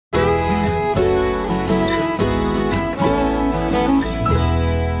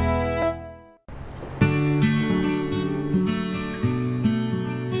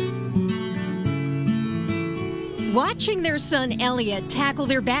Watching their son Elliot tackle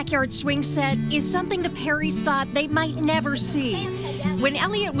their backyard swing set is something the Perrys thought they might never see. When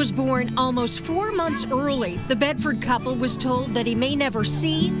Elliot was born almost 4 months early, the Bedford couple was told that he may never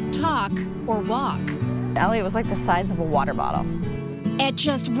see, talk, or walk. Elliot was like the size of a water bottle. At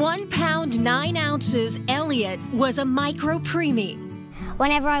just 1 pound 9 ounces, Elliot was a micro preemie.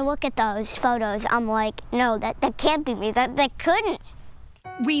 Whenever I look at those photos, I'm like, no, that can't be me. That couldn't.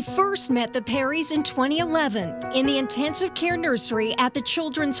 We first met the Perrys in 2011 in the intensive care nursery at the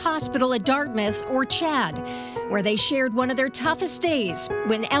Children's Hospital at Dartmouth, or CHAD, where they shared one of their toughest days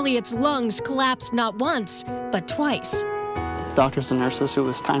when Elliot's lungs collapsed not once, but twice. Doctors and nurses, who it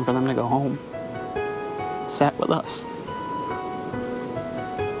was time for them to go home, sat with us.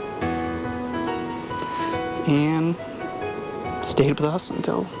 And stayed with us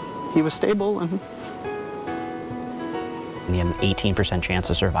until he was stable. And he had an 18% chance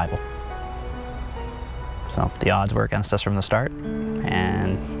of survival. So the odds were against us from the start,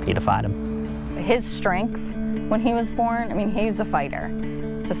 and he defied them. His strength when he was born, I mean, he's a fighter.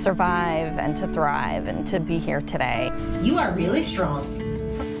 To survive and to thrive and to be here today. You are really strong.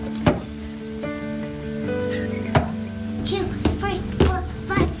 2, 3, 4,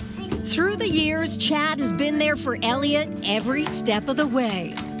 5, 6. Through the years, CHAD has been there for Elliot every step of the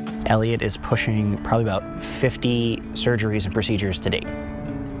way. Elliot is pushing probably about 50 surgeries and procedures to date.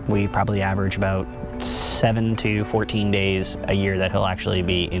 We probably average about 7 to 14 days a year that he'll actually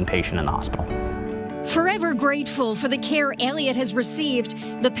be inpatient in the hospital. Forever grateful for the care Elliot has received,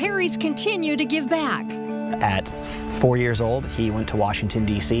 the Perrys continue to give back. At 4 years old, he went to Washington,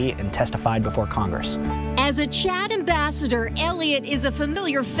 D.C. and testified before Congress. As a CHAD ambassador, Elliot is a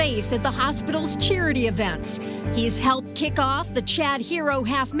familiar face at the hospital's charity events. He's helped kick off the CHAD Hero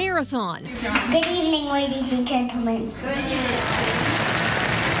Half Marathon. Good evening, ladies and gentlemen.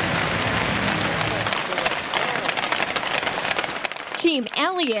 Team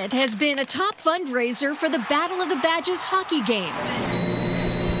Elliot has been a top fundraiser for the Battle of the Badges hockey game.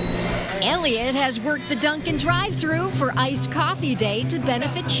 Elliot has worked the Dunkin' drive-thru for iced coffee day to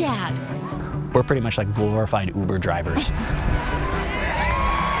benefit CHAD. We're pretty much like glorified Uber drivers.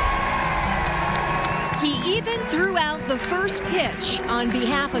 He even threw out the first pitch on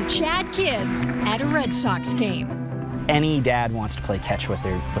behalf of CHAD kids at a Red Sox game. Any dad wants to play catch with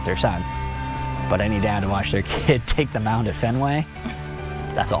their son, but any dad who watched their kid take the mound at Fenway,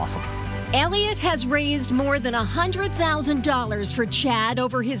 that's awesome. Elliot has raised more than $100,000 for CHAD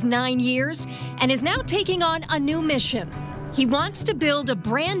over his 9 years and is now taking on a new mission. He wants to build a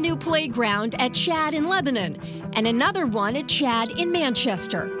brand new playground at CHAD in Lebanon and another one at CHAD in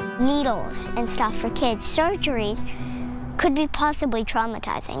Manchester. Needles and stuff for kids, surgeries could be possibly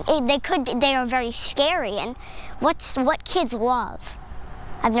traumatizing. They are very scary, and what kids love.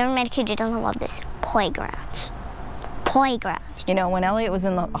 I've never met a kid who doesn't love this. Playgrounds. Playgrounds. You know, when Elliot was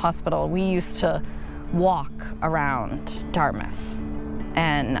in the hospital, we used to walk around Dartmouth.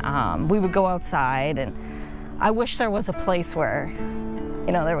 And we would go outside, and I wish there was a place where,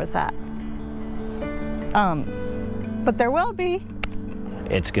 you know, there was that. But there will be.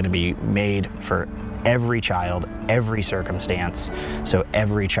 It's going to be made for every child, every circumstance, so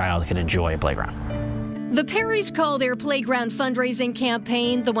every child can enjoy a playground. The Perrys call their playground fundraising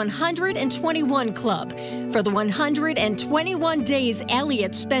campaign the 121 Club for the 121 days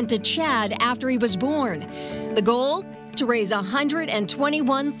Elliot spent at CHAD after he was born. The goal? To raise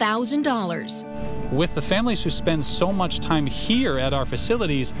 $121,000. With the families who spend so much time here at our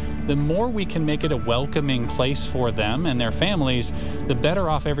facilities, the more we can make it a welcoming place for them and their families, the better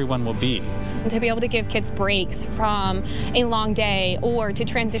off everyone will be. To be able to give kids breaks from a long day, or to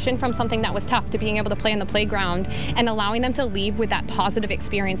transition from something that was tough to being able to play on the playground, and allowing them to leave with that positive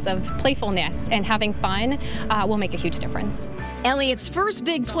experience of playfulness and having fun will make a huge difference. Elliot's first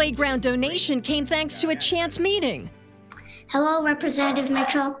big playground donation came thanks to a chance meeting. Hello, Representative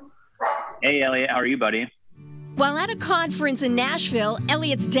Mitchell. Hey, Elliot, how are you, buddy? While at a conference in Nashville,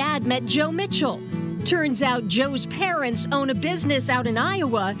 Elliot's dad met Joe Mitchell. Turns out Joe's parents own a business out in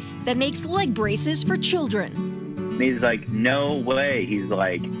Iowa that makes leg braces for children. And he's like, no way. He's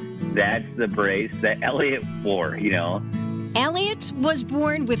like, that's the brace that Elliot wore, you know? Elliot was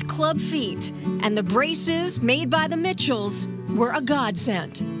born with club feet, and the braces made by the Mitchells were a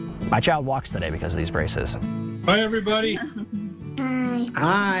godsend. My child walks today because of these braces. Hi, everybody.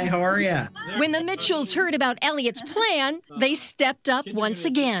 Hi, how are you? When the Mitchells heard about Elliot's plan, they stepped up once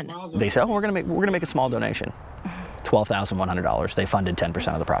again. They said, oh, we're gonna make a small donation. $12,100. They funded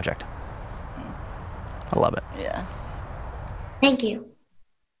 10% of the project. I love it. Yeah. Thank you.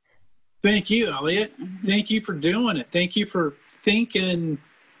 Thank you, Elliot. Thank you for doing it. Thank you for thinking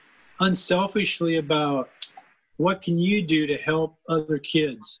unselfishly about What can you do to help other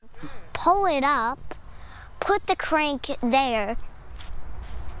kids? Pull it up, put the crank there,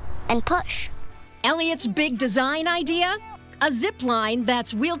 and push. Elliot's big design idea? A zip line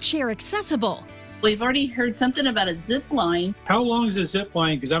that's wheelchair accessible. We've already heard something about a zip line. How long is a zip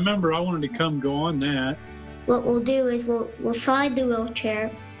line? Because I remember I wanted to come go on that. What we'll do is we'll slide the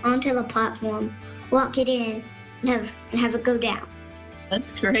wheelchair onto the platform, lock it in, and have it go down.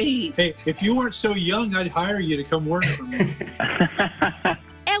 That's great. Hey, if you weren't so young, I'd hire you to come work for me.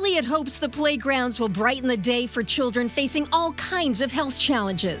 Elliot hopes the playgrounds will brighten the day for children facing all kinds of health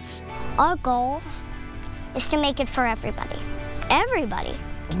challenges. Our goal is to make it for everybody. Everybody.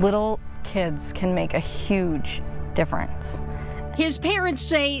 Little kids can make a huge difference. His parents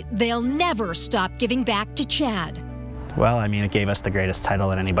say they'll never stop giving back to Chad. Well, I mean, it gave us the greatest title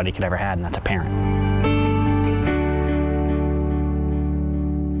that anybody could ever had, and that's a parent.